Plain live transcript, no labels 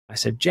I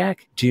said,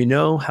 Jack, do you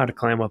know how to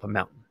climb up a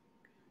mountain?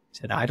 He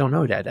said, I don't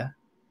know, Dada.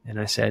 And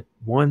I said,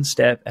 one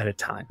step at a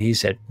time. He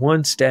said,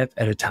 one step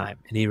at a time.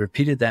 And he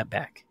repeated that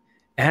back.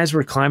 As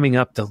we're climbing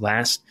up the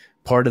last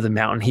part of the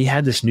mountain, he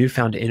had this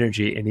newfound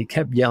energy and he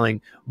kept yelling,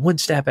 one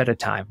step at a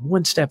time,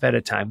 one step at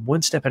a time,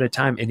 one step at a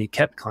time. And he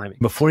kept climbing.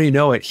 Before you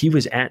know it, he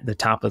was at the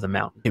top of the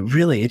mountain.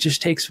 It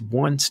just takes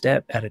one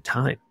step at a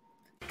time.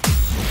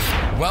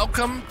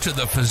 Welcome to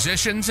the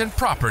Physicians and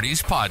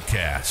Properties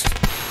Podcast,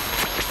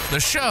 the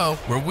show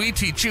where we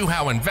teach you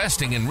how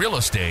investing in real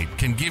estate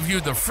can give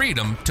you the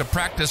freedom to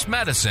practice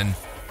medicine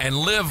and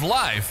live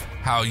life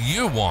how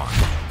you want.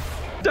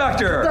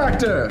 Doctor!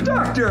 Doctor!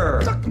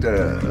 Doctor!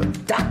 Doctor!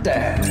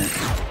 Doctor!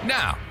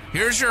 Now,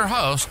 here's your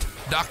host,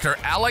 Dr.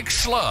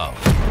 Alex Schloe.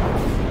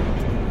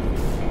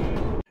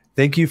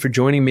 Thank you for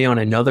joining me on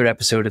another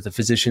episode of the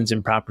Physicians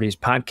and Properties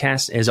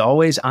Podcast. As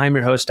always, I'm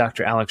your host,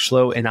 Dr. Alex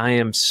Schloe, and I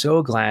am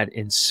so glad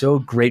and so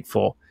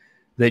grateful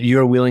that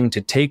you're willing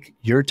to take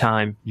your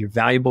time, your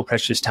valuable,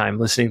 precious time,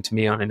 listening to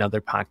me on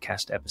another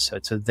podcast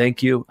episode. So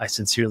thank you. I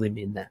sincerely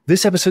mean that.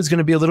 This episode is going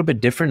to be a little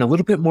bit different, a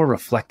little bit more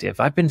reflective.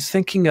 I've been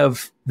thinking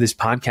of this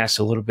podcast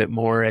a little bit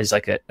more as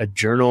like a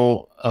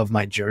journal of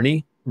my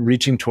journey,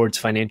 reaching towards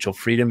financial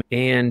freedom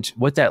and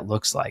what that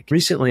looks like.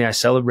 Recently, I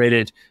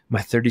celebrated my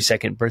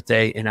 32nd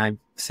birthday, and I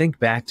think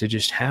back to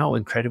just how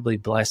incredibly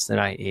blessed that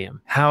I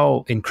am,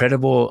 how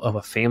incredible of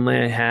a family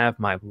I have.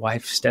 My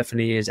wife,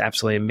 Stephanie, is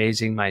absolutely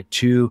amazing. My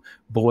two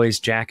boys,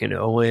 Jack and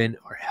Owen,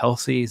 are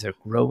healthy. They're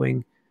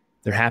growing.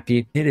 They're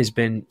happy. It has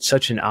been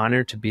such an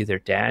honor to be their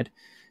dad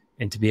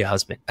and to be a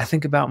husband. I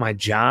think about my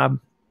job.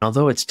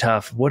 Although it's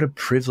tough, what a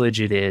privilege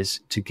it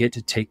is to get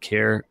to take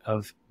care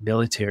of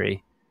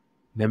military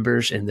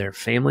members and their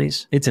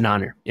families. It's an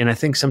honor. And I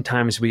think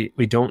sometimes we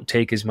don't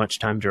take as much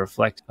time to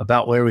reflect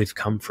about where we've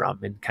come from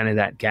and kind of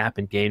that gap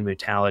and gain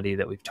mentality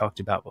that we've talked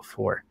about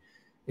before.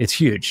 It's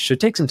huge. So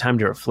take some time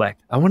to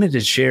reflect. I wanted to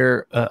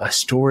share a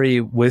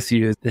story with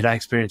you that I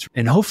experienced,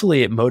 and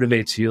hopefully it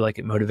motivates you like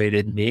it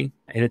motivated me.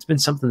 And it's been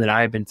something that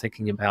I've been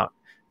thinking about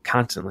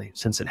constantly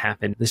since it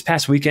happened. This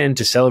past weekend,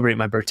 to celebrate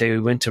my birthday, we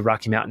went to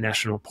Rocky Mountain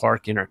National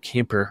Park in our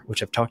camper,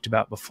 which I've talked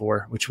about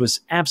before, which was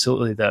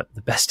absolutely the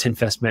best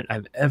investment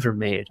I've ever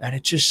made. And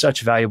it's just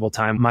such valuable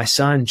time. My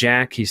son,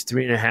 Jack, he's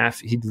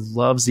 3.5. He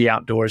loves the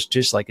outdoors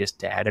just like his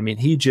dad. I mean,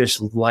 he just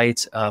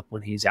lights up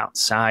when he's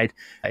outside.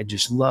 I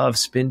just love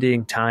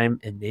spending time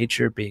in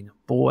nature, being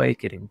a boy,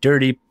 getting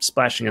dirty,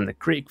 splashing in the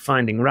creek,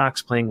 finding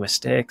rocks, playing with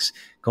sticks,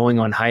 going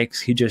on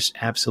hikes. He just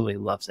absolutely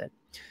loves it.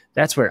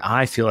 That's where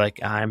I feel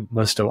like I'm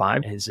most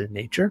alive, is in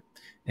nature.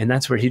 And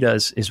that's where he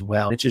does as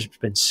well. It's just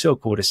been so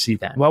cool to see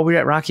that. While we're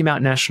at Rocky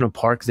Mountain National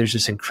Park, there's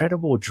this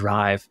incredible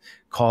drive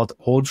called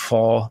Old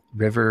Fall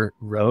River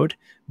Road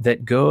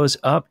that goes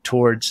up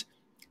towards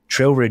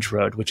Trail Ridge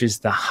Road, which is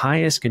the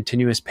highest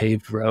continuous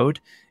paved road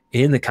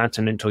in the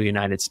continental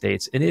United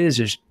States. And it is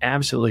just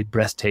absolutely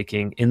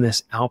breathtaking in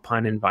this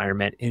alpine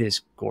environment. It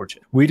is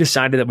gorgeous. We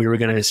decided that we were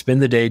going to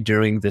spend the day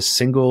during this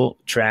single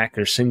track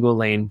or single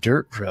lane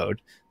dirt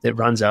road that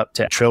runs up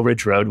to Trail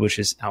Ridge Road, which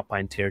is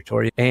alpine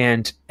territory.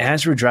 And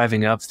as we're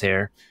driving up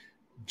there,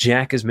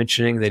 Jack is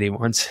mentioning that he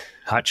wants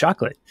hot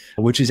chocolate,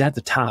 which is at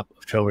the top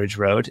of Trail Ridge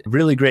Road.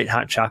 Really great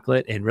hot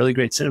chocolate and really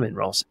great cinnamon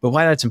rolls. But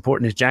why that's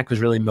important is Jack was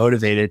really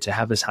motivated to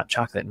have this hot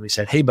chocolate. And we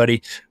said, hey,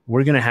 buddy,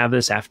 we're going to have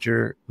this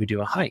after we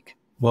do a hike.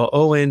 Well,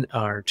 Owen,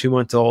 our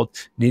 2-month-old,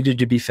 needed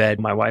to be fed.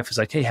 My wife was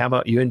like, hey, how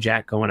about you and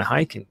Jack go on a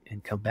hike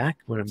and come back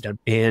when I'm done?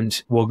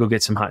 And we'll go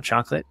get some hot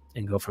chocolate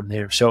and go from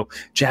there. So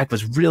Jack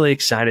was really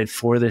excited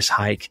for this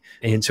hike.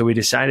 And so we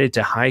decided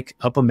to hike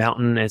up a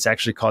mountain. It's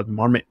actually called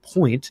Marmot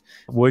Point,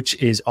 which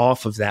is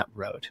off of that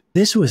road.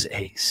 This was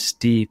a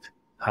steep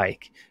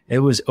hike. It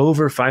was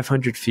over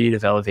 500 feet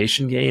of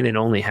elevation gain and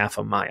only half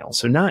a mile.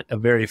 So not a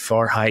very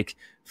far hike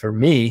for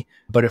me,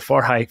 but a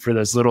far hike for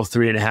those little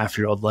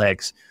 3.5-year-old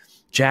legs.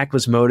 Jack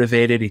was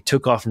motivated. He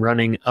took off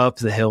running up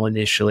the hill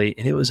initially,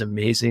 and it was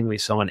amazing. We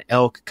saw an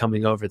elk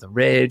coming over the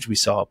ridge. We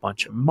saw a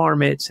bunch of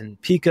marmots and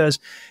pikas,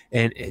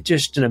 and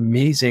just an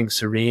amazing,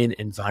 serene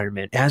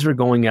environment. As we're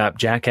going up,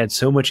 Jack had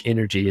so much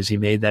energy as he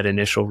made that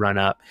initial run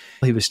up.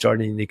 He was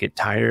starting to get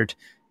tired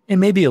and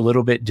maybe a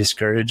little bit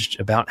discouraged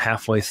about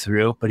halfway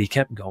through, but he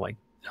kept going,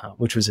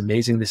 which was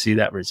amazing to see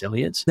that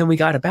resilience. Then we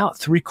got about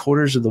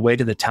 3/4 of the way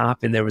to the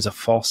top, and there was a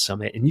false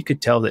summit, and you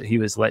could tell that he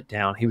was let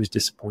down. He was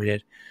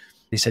disappointed.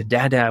 He said,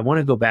 Dad, I want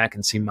to go back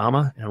and see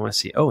Mama, and I want to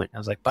see Owen. I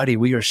was like, buddy,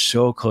 we are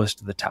so close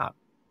to the top.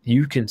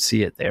 You can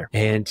see it there.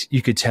 And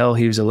you could tell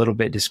he was a little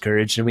bit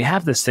discouraged. And we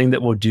have this thing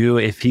that we'll do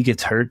if he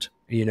gets hurt,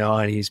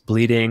 and he's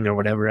bleeding or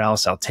whatever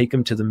else. I'll take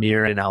him to the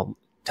mirror and I'll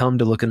tell him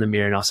to look in the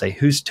mirror and I'll say,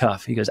 who's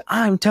tough? He goes,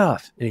 I'm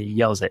tough. And he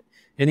yells it.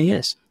 And he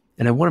is.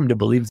 And I want him to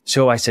believe.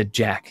 So I said,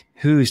 Jack,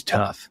 who's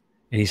tough?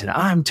 And he said,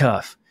 I'm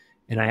tough.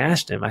 And I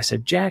asked him, I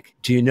said, Jack,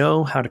 do you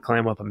know how to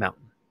climb up a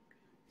mountain?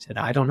 He said,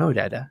 I don't know,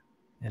 Dada.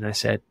 And I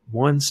said,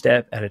 one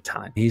step at a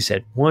time. He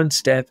said, one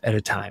step at a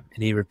time.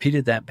 And he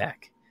repeated that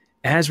back.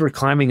 As we're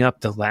climbing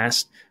up the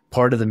last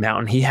part of the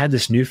mountain, he had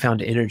this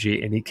newfound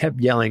energy and he kept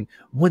yelling,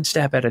 one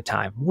step at a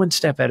time, one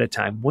step at a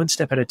time, one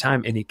step at a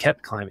time. And he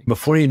kept climbing.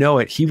 Before you know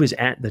it, he was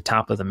at the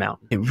top of the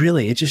mountain.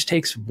 It just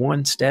takes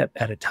one step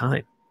at a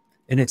time.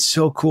 And it's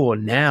so cool.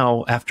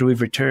 Now, after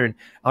we've returned,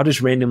 I'll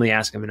just randomly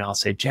ask him and I'll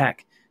say,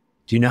 Jack,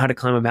 do you know how to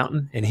climb a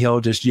mountain? And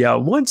he'll just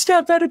yell, one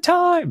step at a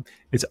time.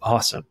 It's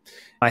awesome.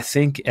 I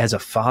think as a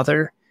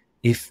father,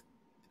 if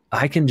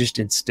I can just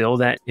instill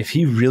that, if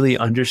he really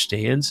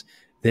understands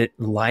that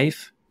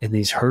life and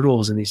these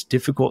hurdles and these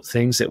difficult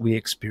things that we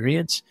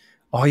experience,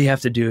 all you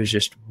have to do is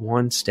just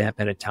one step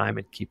at a time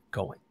and keep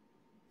going.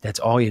 That's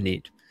all you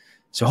need.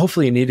 So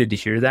hopefully you needed to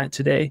hear that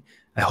today.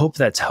 I hope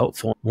that's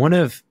helpful. One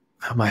of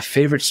my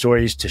favorite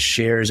stories to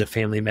share as a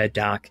family med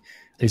doc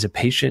is a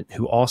patient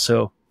who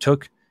also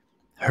took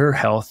her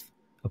health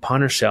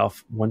upon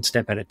herself one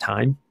step at a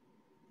time.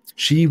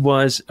 She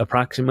was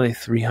approximately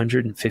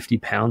 350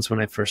 pounds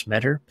when I first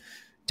met her.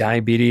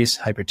 Diabetes,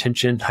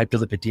 hypertension,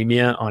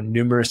 hyperlipidemia, on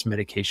numerous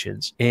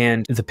medications.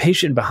 And the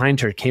patient behind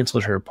her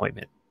canceled her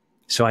appointment.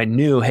 So I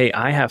knew, hey,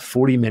 I have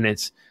 40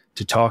 minutes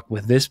to talk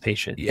with this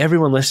patient.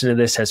 Everyone listening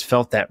to this has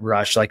felt that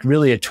rush. Like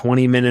really a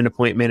 20-minute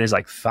appointment is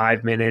like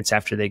 5 minutes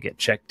after they get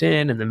checked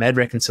in and the med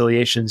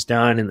reconciliation's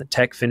done and the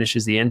tech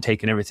finishes the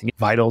intake and everything,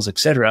 vitals,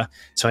 etc.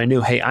 So I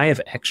knew, hey, I have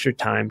extra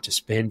time to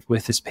spend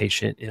with this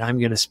patient and I'm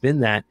going to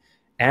spend that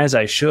as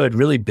I should,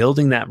 really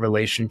building that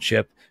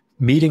relationship,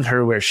 meeting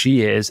her where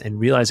she is and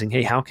realizing,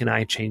 hey, how can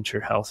I change her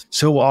health?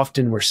 So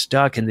often we're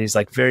stuck in these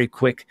like very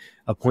quick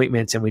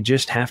appointments and we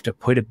just have to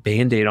put a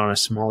Band-Aid on a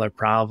smaller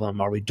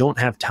problem, or we don't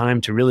have time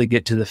to really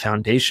get to the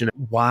foundation.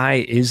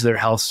 Why is their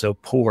health so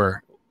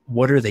poor?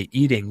 What are they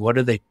eating? What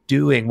are they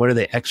doing? What are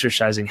they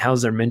exercising?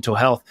 How's their mental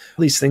health?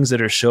 All these things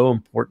that are so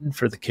important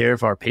for the care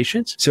of our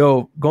patients.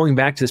 So going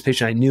back to this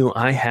patient, I knew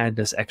I had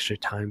this extra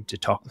time to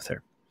talk with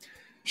her.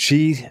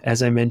 She,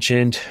 as I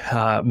mentioned,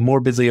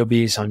 morbidly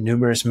obese on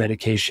numerous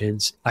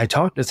medications. I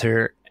talked with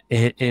her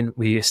and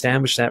we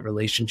established that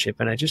relationship.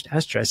 And I just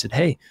asked her, I said,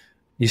 hey,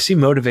 you seem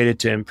motivated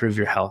to improve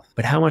your health,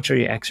 but how much are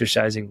you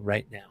exercising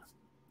right now?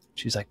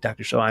 She's like,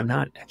 Dr. Schloe, I'm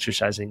not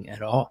exercising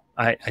at all.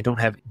 I don't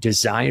have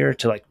desire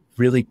to like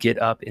really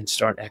get up and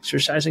start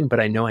exercising,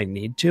 but I know I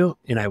need to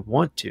and I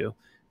want to,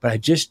 but I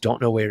just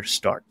don't know where to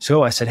start.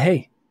 So I said,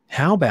 hey,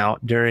 how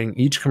about during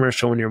each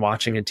commercial when you're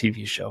watching a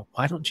TV show,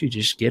 why don't you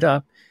just get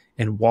up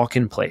and walk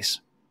in place?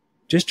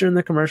 Just during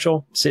the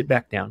commercial, sit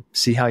back down,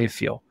 see how you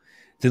feel.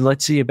 Then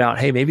let's see about,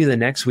 hey, maybe the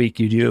next week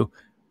you do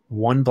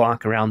 1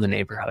 block around the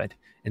neighborhood,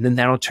 and then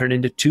that'll turn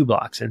into 2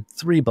 blocks and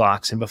 3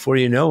 blocks. And before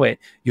you know it,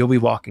 you'll be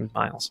walking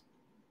miles.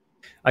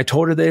 I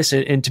told her this,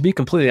 and to be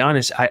completely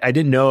honest, I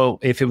didn't know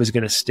if it was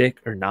going to stick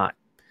or not.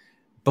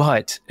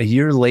 But a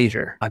year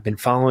later, I've been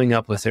following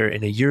up with her,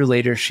 and a year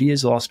later, she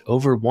has lost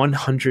over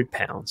 100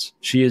 pounds.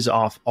 She is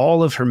off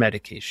all of her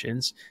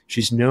medications.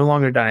 She's no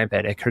longer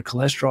diabetic. Her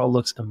cholesterol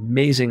looks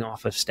amazing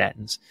off of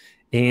statins,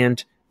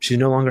 and she's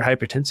no longer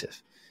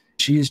hypertensive.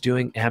 She is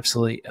doing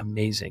absolutely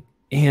amazing.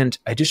 And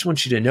I just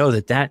want you to know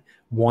that that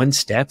one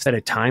step at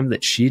a time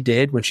that she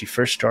did when she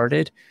first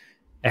started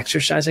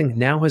exercising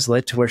now has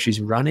led to where she's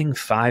running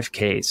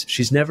 5Ks.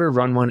 She's never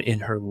run one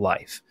in her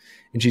life.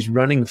 And she's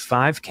running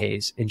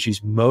 5Ks and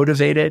she's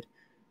motivated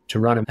to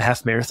run a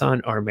half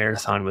marathon or a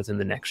marathon within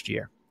the next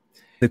year.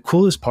 The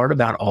coolest part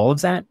about all of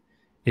that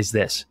is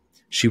this.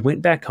 She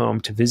went back home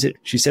to visit.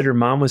 She said her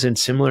mom was in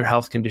similar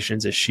health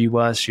conditions as she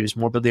was. She was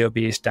morbidly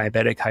obese,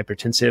 diabetic,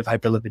 hypertensive,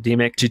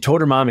 hyperlipidemic. She told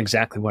her mom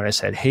exactly what I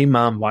said. Hey,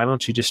 mom, why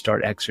don't you just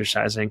start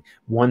exercising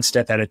one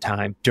step at a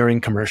time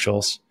during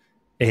commercials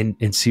and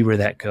see where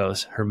that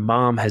goes? Her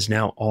mom has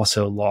now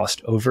also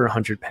lost over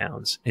 100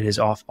 pounds and is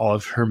off all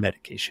of her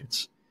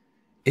medications.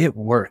 It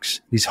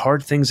works. These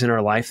hard things in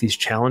our life, these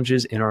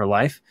challenges in our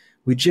life,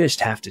 we just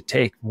have to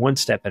take one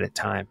step at a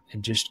time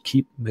and just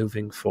keep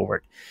moving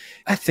forward.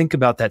 I think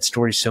about that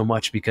story so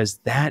much because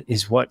that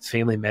is what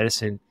family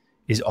medicine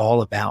is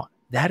all about.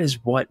 That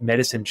is what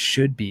medicine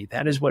should be.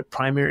 That is what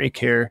primary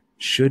care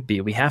should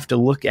be. We have to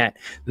look at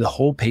the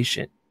whole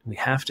patient. We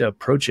have to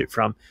approach it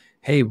from,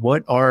 hey,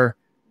 what are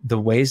the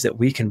ways that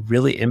we can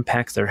really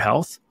impact their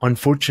health?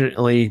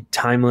 Unfortunately,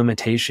 time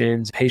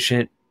limitations,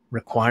 patient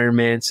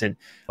requirements, and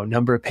a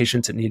number of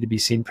patients that need to be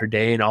seen per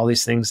day, and all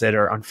these things that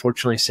are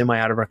unfortunately semi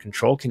out of our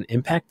control can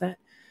impact that.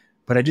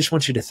 But I just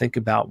want you to think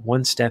about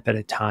one step at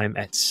a time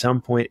at some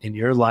point in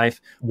your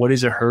life. What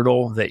is a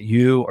hurdle that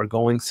you are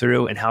going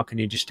through, and how can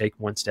you just take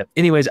one step?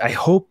 Anyways, I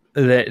hope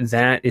that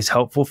that is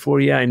helpful for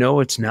you. I know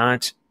it's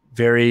not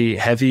very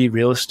heavy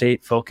real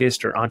estate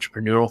focused or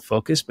entrepreneurial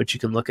focused, but you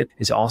can look at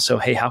is also,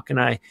 hey, how can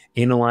I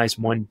analyze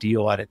one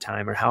deal at a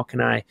time, or how can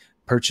I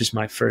purchase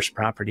my first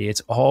property?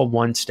 It's all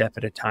one step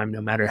at a time, no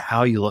matter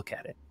how you look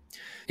at it.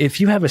 If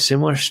you have a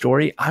similar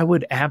story, I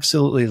would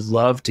absolutely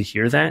love to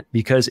hear that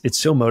because it's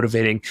so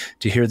motivating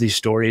to hear these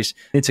stories.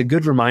 It's a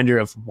good reminder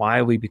of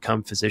why we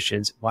become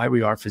physicians, why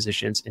we are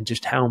physicians, and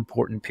just how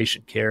important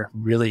patient care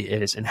really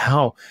is and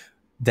how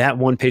that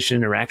one patient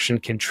interaction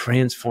can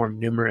transform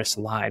numerous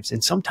lives.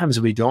 And sometimes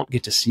we don't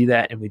get to see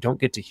that, and we don't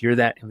get to hear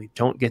that, and we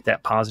don't get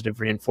that positive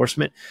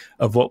reinforcement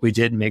of what we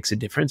did makes a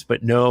difference,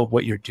 but know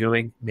what you're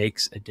doing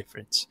makes a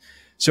difference.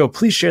 So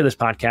please share this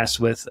podcast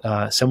with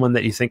someone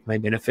that you think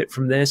might benefit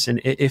from this.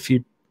 And if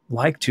you'd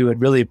like to, I'd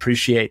really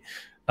appreciate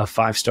a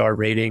 5-star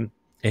rating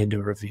and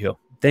a review.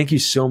 Thank you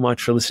so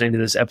much for listening to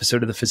this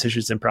episode of the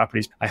Physicians and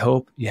Properties. I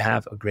hope you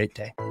have a great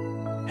day.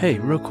 Hey,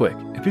 real quick,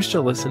 if you're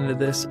still listening to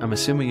this, I'm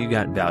assuming you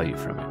got value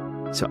from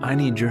it. So I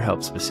need your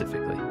help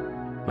specifically.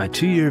 My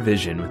 2-year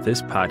vision with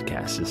this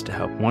podcast is to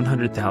help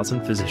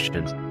 100,000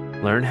 physicians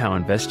learn how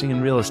investing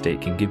in real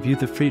estate can give you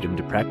the freedom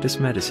to practice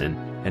medicine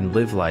and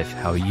live life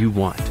how you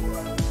want.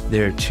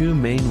 There are 2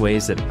 main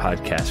ways that a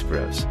podcast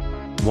grows.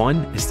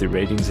 One is through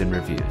ratings and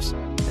reviews,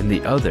 and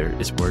the other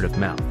is word of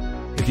mouth.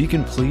 If you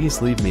can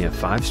please leave me a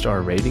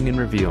 5-star rating and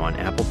review on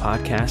Apple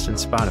Podcasts and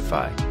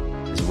Spotify,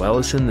 as well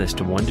as send this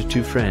to 1 to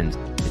 2 friends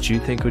that you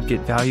think would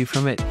get value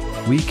from it,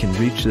 we can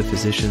reach the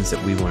physicians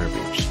that we want to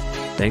reach.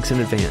 Thanks in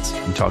advance,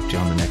 and talk to you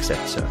on the next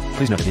episode.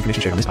 Please note that the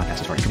information shared on this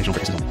podcast is for informational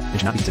purposes only and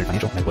should not be considered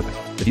financial or medical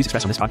advice. The views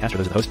expressed on this podcast are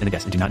those of the host and the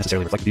guest and do not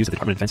necessarily reflect the views of the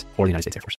Department of Defense or the United States Air Force.